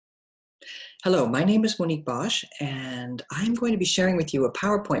Hello, my name is Monique Bosch, and I'm going to be sharing with you a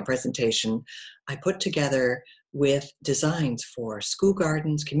PowerPoint presentation I put together with designs for school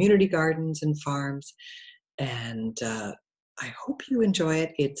gardens, community gardens, and farms. And I hope you enjoy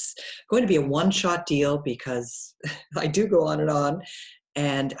it. It's going to be a one-shot deal because I do go on,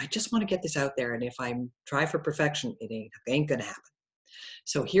 and I just want to get this out there. And if I try for perfection, it ain't going to happen.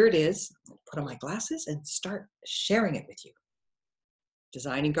 So here it is. Put on my glasses and start sharing it with you.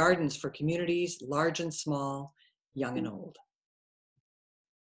 Designing gardens for communities, large and small, young and old.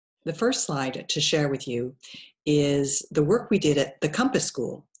 The first slide to share with you is the work we did at the Compass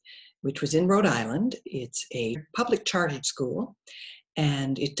School, which was in Rhode Island. It's a public chartered school,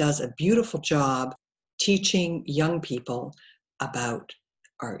 and it does a beautiful job teaching young people about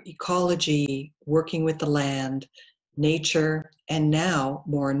our ecology, working with the land, nature, and now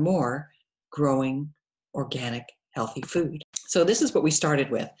more and more growing organic, healthy food. So this is what we started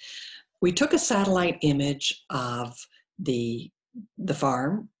with. We took a satellite image of the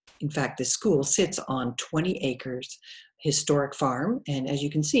farm. In fact, this school sits on 20 acres historic farm. And as you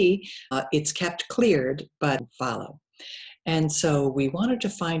can see, it's kept cleared, but fallow. And so we wanted to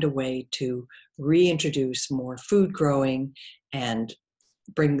find a way to reintroduce more food growing and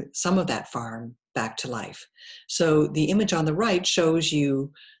bring some of that farm back to life. So the image on the right shows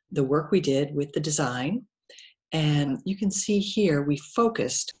you the work we did with the design. And you can see here we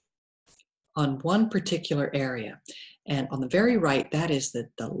focused on one particular area. And on the very right, that is the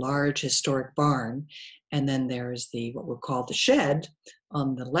large historic barn. And then there's what we'll call the shed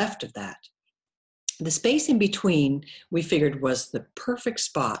on the left of that. The space in between, we figured, was the perfect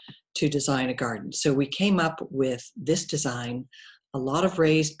spot to design a garden. So we came up with this design, a lot of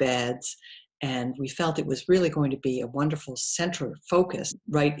raised beds, and we felt it was really going to be a wonderful central focus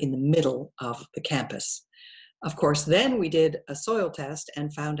right in the middle of the campus. Of course, then we did a soil test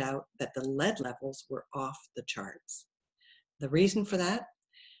and found out that the lead levels were off the charts. The reason for that?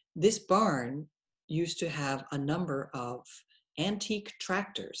 This barn used to have a number of antique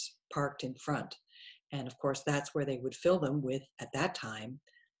tractors parked in front. And of course, that's where they would fill them with, at that time,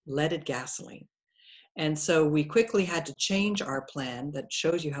 leaded gasoline. And so we quickly had to change our plan. That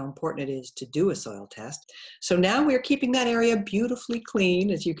shows you how important it is to do a soil test. So now we're keeping that area beautifully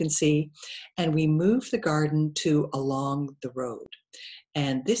clean, as you can see, and we moved the garden to along the road.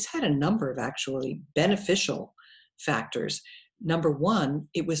 And this had a number of actually beneficial factors. Number one,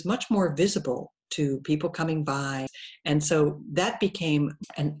 it was much more visible to people coming by. And so that became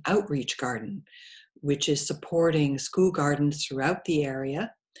an outreach garden, which is supporting school gardens throughout the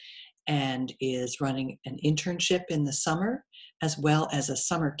area, and is running an internship in the summer, as well as a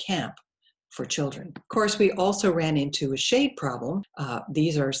summer camp for children. Of course, we also ran into a shade problem.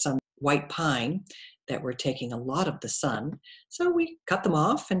 These are some white pine that were taking a lot of the sun. So we cut them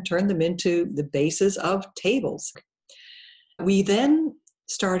off and turned them into the bases of tables. We then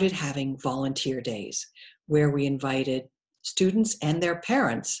started having volunteer days where we invited students and their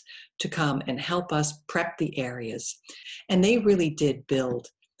parents to come and help us prep the areas. And they really did build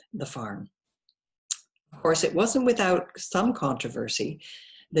the farm. Of course, it wasn't without some controversy.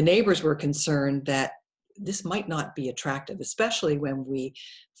 The neighbors were concerned that this might not be attractive, especially when we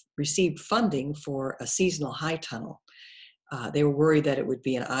received funding for a seasonal high tunnel. They were worried that it would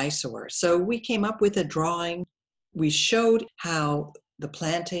be an eyesore. So we came up with a drawing. We showed how the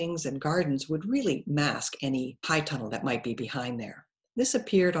plantings and gardens would really mask any high tunnel that might be behind there. This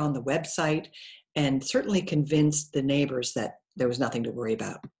appeared on the website and certainly convinced the neighbors that there was nothing to worry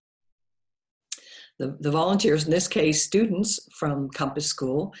about. The volunteers, in this case students from Compass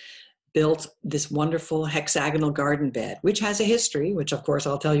School, built this wonderful hexagonal garden bed, which has a history, which of course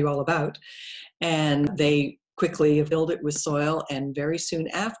I'll tell you all about. And they quickly filled it with soil, and very soon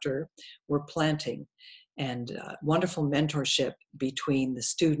after were planting. And wonderful mentorship between the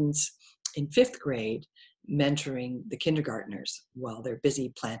students in 5th grade mentoring the kindergartners while they're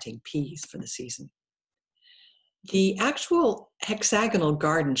busy planting peas for the season. The actual hexagonal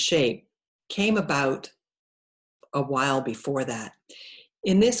garden shape came about a while before that.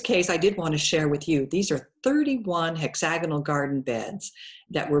 In this case, I did want to share with you, these are 31 hexagonal garden beds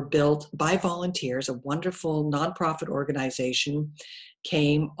that were built by volunteers. A wonderful nonprofit organization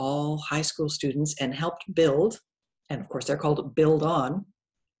came, all high school students, and helped build, and of course they're called Build On.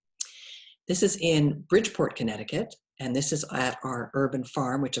 This is in Bridgeport, Connecticut, and this is at our urban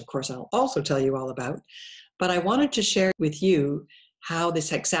farm, which of course I'll also tell you all about. But I wanted to share with you how this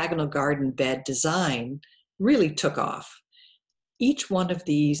hexagonal garden bed design really took off. Each one of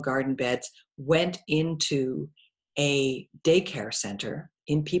these garden beds went into a daycare center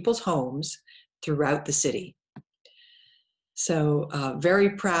in people's homes throughout the city. So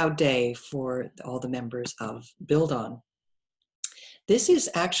very proud day for all the members of Build On. This is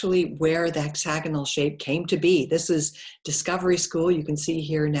actually where the hexagonal shape came to be. This is Discovery School. You can see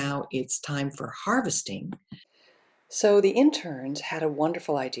here now it's time for harvesting. So the interns had a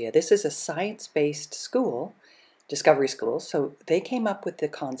wonderful idea. This is a science-based school, Discovery School, so they came up with the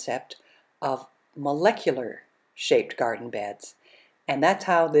concept of molecular shaped garden beds. And that's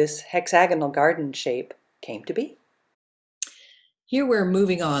how this hexagonal garden shape came to be. Here we're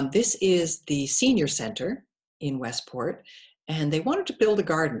moving on. This is the senior center in Westport, and they wanted to build a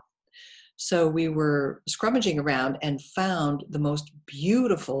garden. So we were scrummaging around and found the most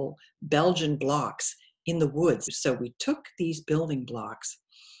beautiful Belgian blocks in the woods. So we took these building blocks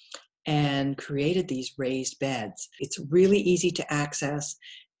and created these raised beds. It's really easy to access,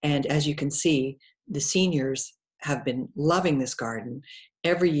 and as you can see, the seniors have been loving this garden.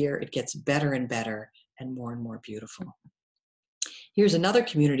 Every year it gets better and better and more beautiful. Here's another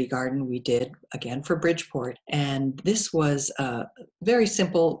community garden we did, again for Bridgeport, and this was very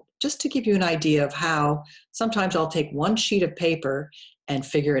simple, just to give you an idea of how sometimes I'll take one sheet of paper and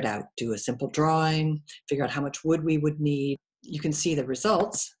figure it out, do a simple drawing, figure out how much wood we would need. You can see the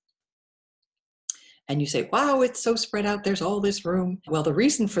results, and you say, wow, it's so spread out, there's all this room. Well, the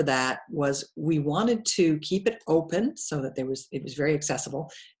reason for that was we wanted to keep it open so that it was very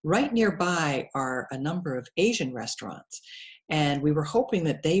accessible. Right nearby are a number of Asian restaurants, and we were hoping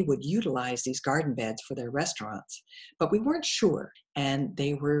that they would utilize these garden beds for their restaurants, but we weren't sure, and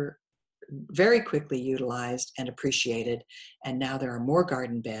they were very quickly utilized and appreciated, and now there are more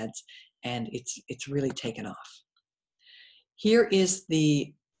garden beds, and it's really taken off. Here is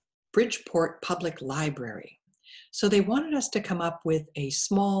the Bridgeport Public Library. So they wanted us to come up with a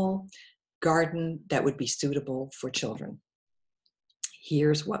small garden that would be suitable for children.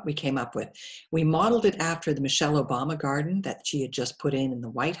 Here's what we came up with. We modeled it after the Michelle Obama garden that she had just put in the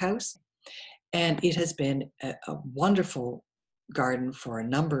White House. And it has been a wonderful garden for a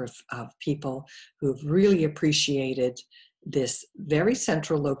number of people who have really appreciated this very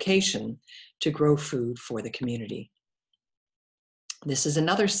central location to grow food for the community. This is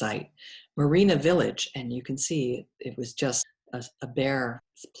another site, Marina Village, and you can see it was just a bare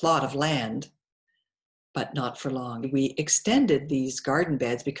plot of land, but not for long. We extended these garden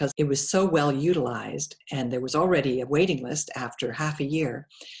beds because it was so well utilized, and there was already a waiting list after half a year.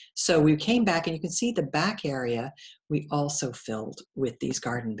 So we came back, and you can see the back area we also filled with these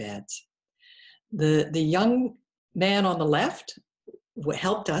garden beds. The young man on the left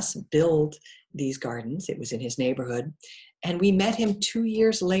helped us build these gardens. It was in his neighborhood. And we met him 2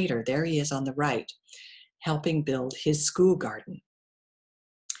 years later. There he is on the right, helping build his school garden.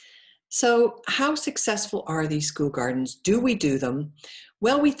 So how successful are these school gardens? Do we do them?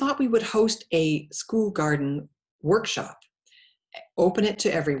 Well, we thought we would host a school garden workshop, open it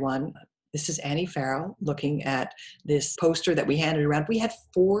to everyone. This is Annie Farrell looking at this poster that we handed around. We had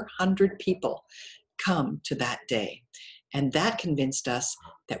 400 people come to that day. And that convinced us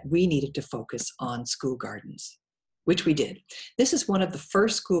that we needed to focus on school gardens, which we did. This is one of the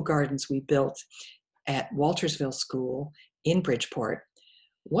first school gardens we built at Waltersville School in Bridgeport.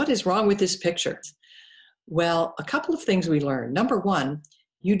 What is wrong with this picture? Well, a couple of things we learned. Number one,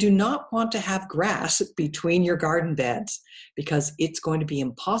 you do not want to have grass between your garden beds because it's going to be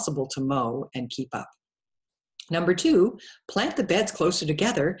impossible to mow and keep up. Number two, plant the beds closer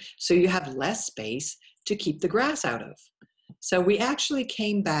together so you have less space to keep the grass out of. So we actually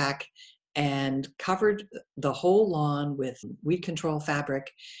came back and covered the whole lawn with weed control fabric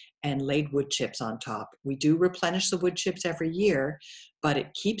and laid wood chips on top. We do replenish the wood chips every year, but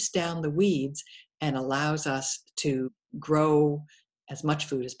it keeps down the weeds and allows us to grow as much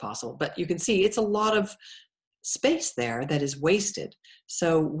food as possible. But you can see it's a lot of space there that is wasted.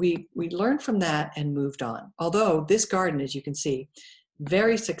 So we learned from that and moved on. Although this garden, as you can see,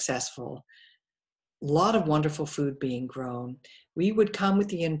 very successful, a lot of wonderful food being grown. We would come with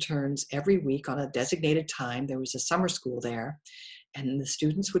the interns every week on a designated time. There was a summer school there, and the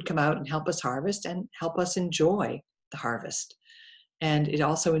students would come out and help us harvest and help us enjoy the harvest. And it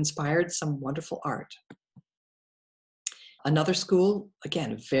also inspired some wonderful art. Another school,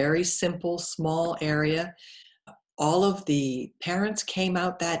 again, very simple, small area. All of the parents came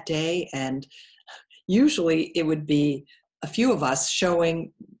out that day, and usually it would be a few of us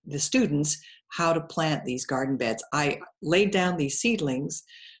showing the students how to plant these garden beds. I laid down these seedlings,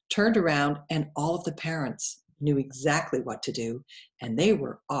 turned around, and all of the parents knew exactly what to do, and they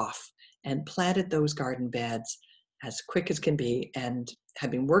were off and planted those garden beds as quick as can be and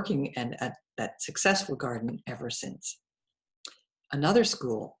have been working at that successful garden ever since. Another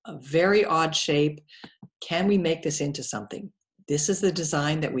school, a very odd shape. Can we make this into something? This is the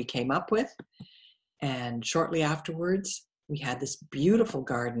design that we came up with. And shortly afterwards, we had this beautiful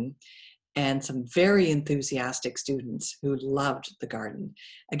garden and some very enthusiastic students who loved the garden.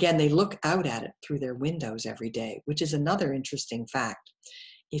 Again, they look out at it through their windows every day, which is another interesting fact.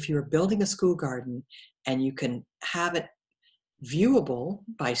 If you're building a school garden and you can have it viewable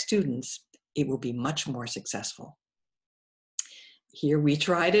by students, it will be much more successful. Here we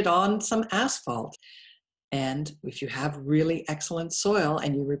tried it on some asphalt. And if you have really excellent soil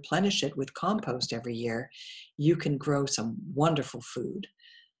and you replenish it with compost every year, you can grow some wonderful food.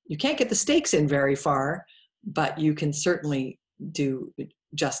 You can't get the stakes in very far, but you can certainly do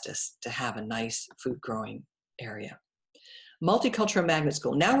justice to have a nice food growing area. Multicultural Magnet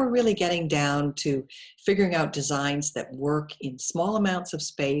School. Now we're really getting down to figuring out designs that work in small amounts of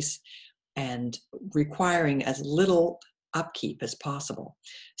space and requiring as little upkeep as possible.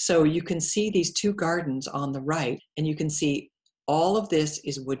 So you can see these two gardens on the right, and you can see all of this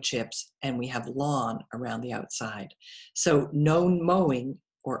is wood chips, and we have lawn around the outside. So no mowing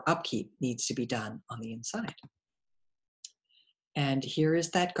or upkeep needs to be done on the inside. And here is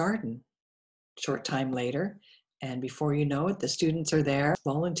that garden, short time later. And before you know it, the students are there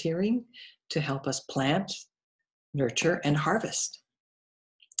volunteering to help us plant, nurture, and harvest.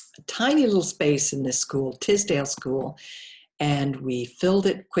 A tiny little space in this school, Tisdale School, and we filled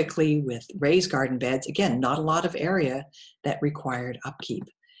it quickly with raised garden beds. Again, not a lot of area that required upkeep.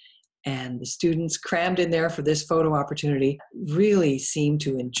 And the students crammed in there for this photo opportunity really seemed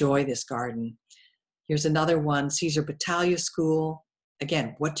to enjoy this garden. Here's another one, Caesar Battaglia School.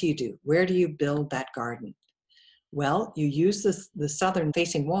 Again, what do you do? Where do you build that garden? Well, you use the southern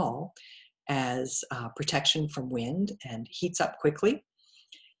facing wall as protection from wind and heats up quickly.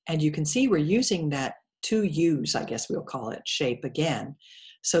 And you can see we're using that 2U's, I guess we'll call it, shape again,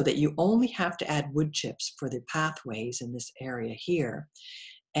 so that you only have to add wood chips for the pathways in this area here.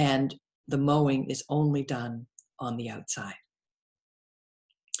 And the mowing is only done on the outside.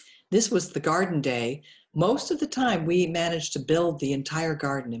 This was the garden day. Most of the time we managed to build the entire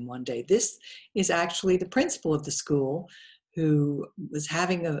garden in one day. This is actually the principal of the school who was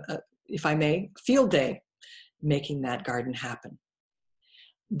having if I may, field day making that garden happen.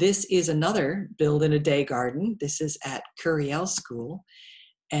 This is another build in a day garden. This is at Curiel School.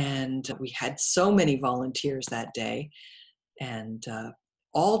 And we had so many volunteers that day, and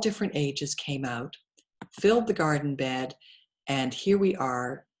all different ages came out, filled the garden bed, and here we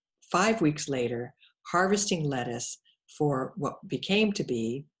are 5 weeks later harvesting lettuce for what became to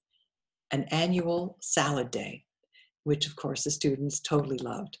be an annual salad day, which of course the students totally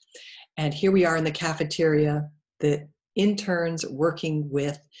loved. And here we are in the cafeteria, the interns working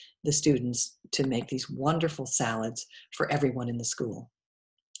with the students to make these wonderful salads for everyone in the school.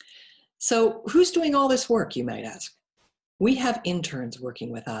 So who's doing all this work, you might ask? We have interns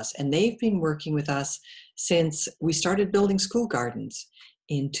working with us, and they've been working with us since we started building school gardens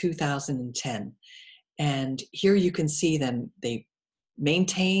in 2010. And here you can see them. They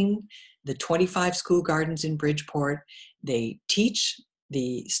maintain the 25 school gardens in Bridgeport. They teach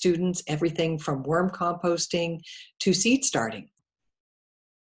the students everything from worm composting to seed starting.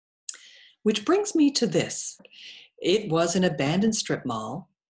 Which brings me to this. It was an abandoned strip mall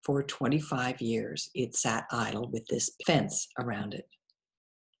for 25 years. It sat idle with this fence around it.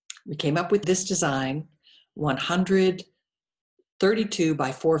 We came up with this design, 132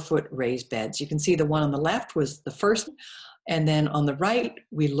 by 4 foot raised beds. You can see the one on the left was the first, and then on the right,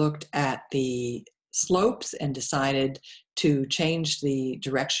 we looked at the slopes and decided to change the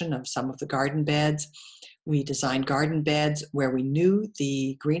direction of some of the garden beds. We designed garden beds where we knew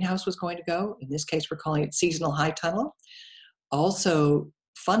the greenhouse was going to go. In this case, we're calling it Seasonal High Tunnel. Also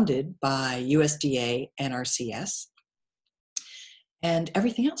funded by USDA NRCS. And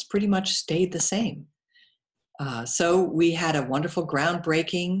everything else pretty much stayed the same. So we had a wonderful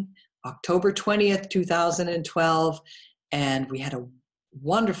groundbreaking, October 20th, 2012, and we had a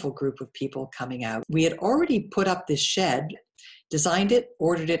wonderful group of people coming out. We had already put up this shed, designed it,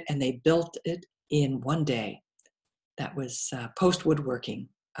 ordered it, and they built it in one day. That was Post Woodworking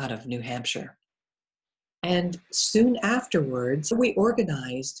out of New Hampshire. And soon afterwards, we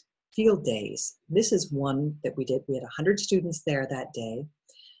organized field days. This is one that we did. We had 100 students there that day.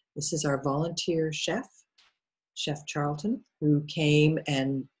 This is our volunteer chef, Chef Charlton, who came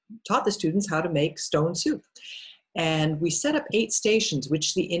and taught the students how to make stone soup. And we set up 8 stations,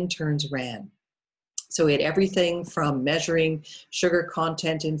 which the interns ran. So we had everything from measuring sugar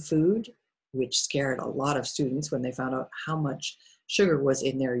content in food, which scared a lot of students when they found out how much sugar was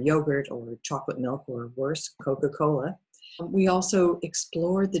in their yogurt or chocolate milk or worse, Coca-Cola. We also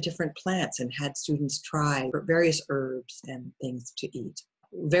explored the different plants and had students try various herbs and things to eat.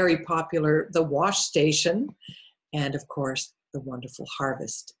 Very popular, the wash station, and of course, the wonderful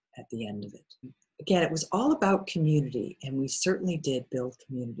harvest at the end of it. Again, it was all about community, and we certainly did build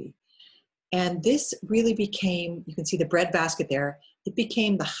community. And this really became, you can see the bread basket there, it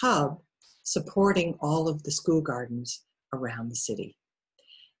became the hub supporting all of the school gardens around the city.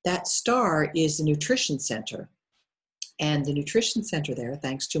 That star is the nutrition center. And the nutrition center there,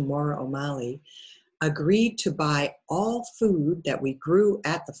 thanks to Maura O'Malley, agreed to buy all food that we grew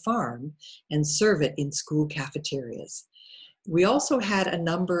at the farm and serve it in school cafeterias. We also had a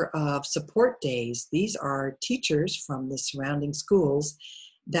number of support days. These are teachers from the surrounding schools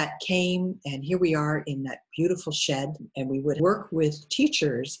that came, and here we are in that beautiful shed, and we would work with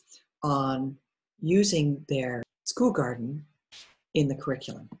teachers on using their school garden in the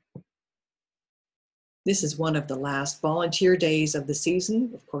curriculum. This is one of the last volunteer days of the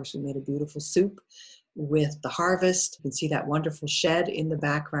season. Of course, we made a beautiful soup with the harvest. You can see that wonderful shed in the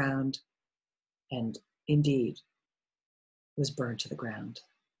background, and indeed was burned to the ground.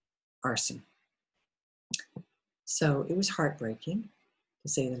 Arson. So it was heartbreaking, to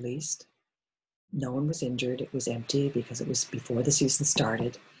say the least. No one was injured. It was empty because it was before the season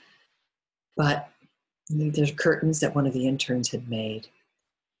started. But there's curtains that one of the interns had made.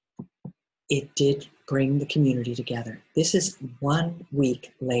 It did bring the community together. This is 1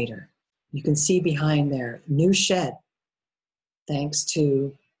 week later. You can see behind there, new shed, thanks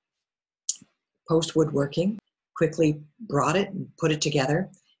to Post Woodworking, quickly brought it and put it together.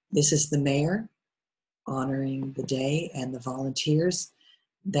 This is the mayor honoring the day and the volunteers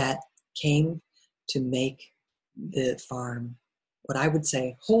that came to make the farm, what I would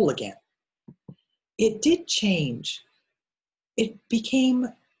say, whole again. It did change. It became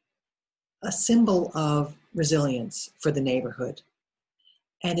a symbol of resilience for the neighborhood.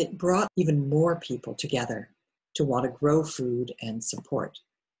 And it brought even more people together to want to grow food and support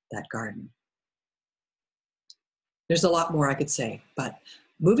that garden. There's a lot more I could say, but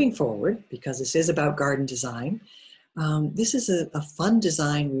moving forward, because this is about garden design, this is a fun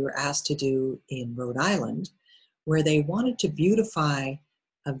design we were asked to do in Rhode Island, where they wanted to beautify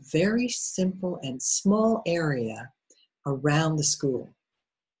a very simple and small area around the school.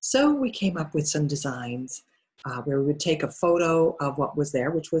 So we came up with some designs where we would take a photo of what was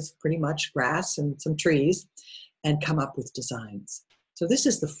there, which was pretty much grass and some trees, and come up with designs. So this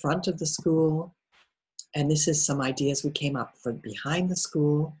is the front of the school, and this is some ideas we came up for behind the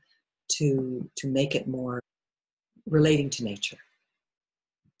school to make it more relating to nature.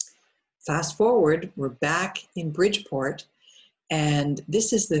 Fast forward, we're back in Bridgeport, and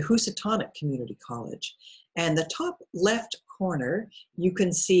this is the Housatonic Community College. And the top left corner, you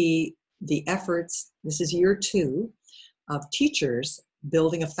can see the efforts, this is year 2, of teachers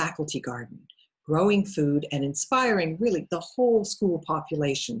building a faculty garden, growing food and inspiring really the whole school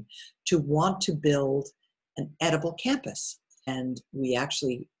population to want to build an edible campus. And we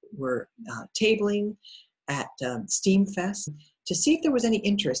actually were tabling at STEAM Fest to see if there was any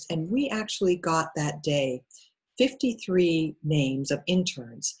interest. And we actually got that day 53 names of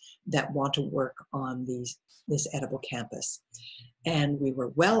interns that want to work on this edible campus. And we were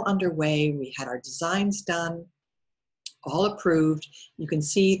well underway. We had our designs done, all approved. You can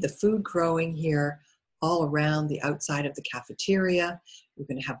see the food growing here all around the outside of the cafeteria. We're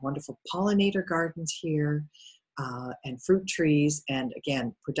going to have wonderful pollinator gardens here and fruit trees, and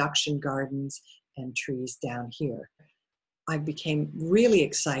again, production gardens and trees down here. I became really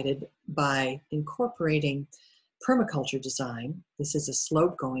excited by incorporating permaculture design. This is a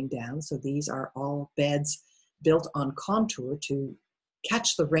slope going down, so these are all beds built on contour to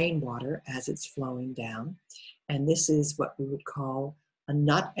catch the rainwater as it's flowing down. And this is what we would call a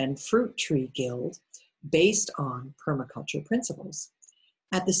nut and fruit tree guild based on permaculture principles.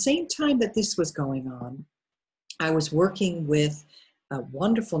 At the same time that this was going on, I was working with a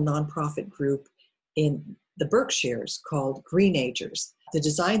wonderful nonprofit group in the Berkshires called Greenagers. The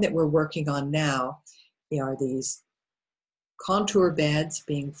design that we're working on now are these contour beds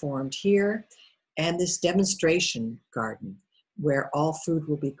being formed here and this demonstration garden where all food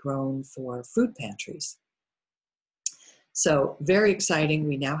will be grown for food pantries. So very exciting.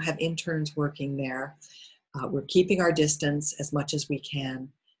 We now have interns working there. We're keeping our distance as much as we can.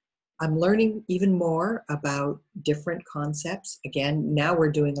 I'm learning even more about different concepts. Again, now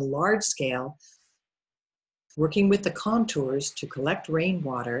we're doing a large scale, working with the contours to collect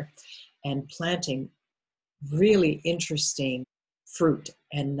rainwater and planting really interesting fruit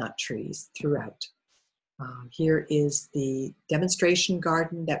and nut trees throughout. Here is the demonstration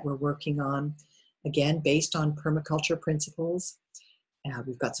garden that we're working on. again, based on permaculture principles.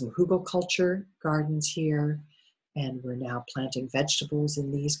 We've got some hugelkultur gardens here, and we're now planting vegetables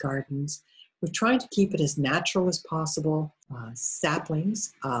in these gardens. We're trying to keep it as natural as possible.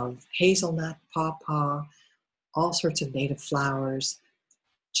 Saplings of hazelnut, pawpaw, all sorts of native flowers,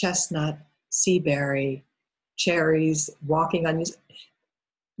 chestnut, seaberry, cherries, walking onions.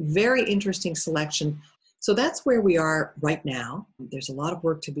 Very interesting selection. So that's where we are right now. There's a lot of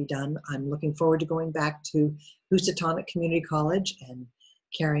work to be done. I'm looking forward to going back to Housatonic Community College and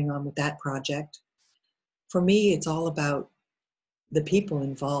carrying on with that project. For me, it's all about the people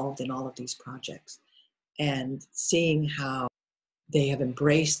involved in all of these projects and seeing how they have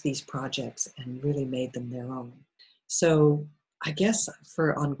embraced these projects and really made them their own. So I guess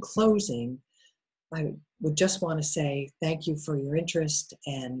on closing, I would just want to say thank you for your interest,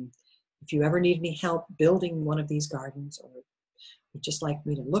 and if you ever need any help building one of these gardens, or would just like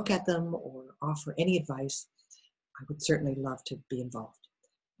me to look at them or offer any advice, I would certainly love to be involved.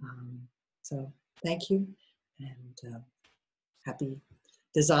 So thank you, and happy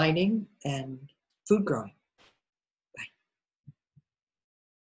designing and food growing.